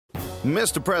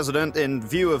Mr. President, in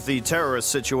view of the terrorist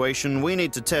situation, we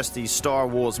need to test the Star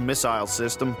Wars missile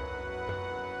system.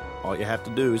 All you have to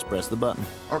do is press the button.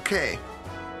 Okay.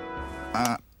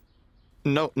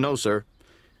 No, sir.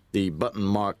 The button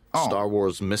marked Star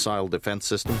Wars Missile Defense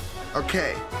System.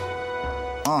 Okay.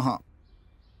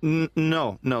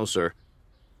 No, sir.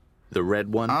 The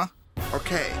red one.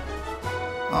 Okay.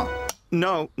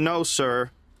 No, sir.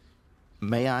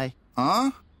 May I?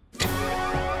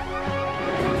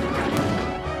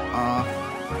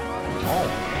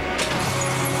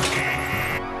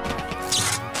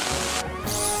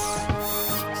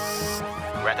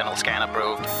 Retinal scan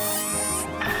approved.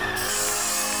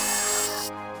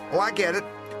 Oh, I get it.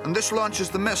 And this launches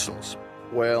the missiles.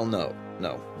 Well, no.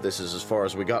 This is as far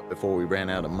as we got before we ran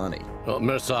out of money. Well,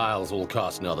 missiles will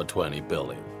cost another $20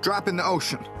 billion. Drop in the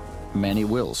ocean. Many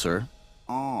will, sir.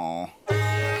 Oh.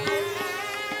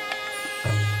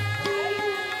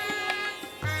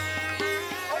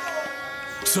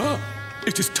 Sir,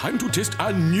 it is time to test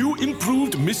our new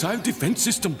improved missile defense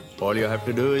system. All you have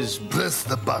to do is... Press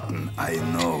the button, I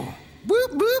know.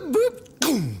 Boop, boop, boop.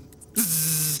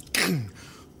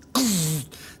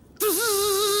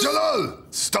 Jalal!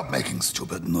 Stop making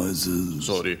stupid noises.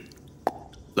 Sorry.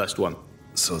 Last one.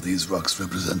 So these rocks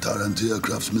represent our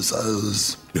anti-aircraft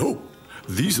missiles. No,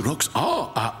 these rocks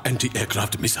are our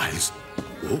anti-aircraft missiles.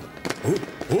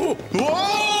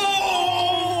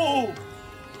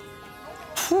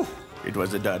 It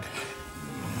was a dud.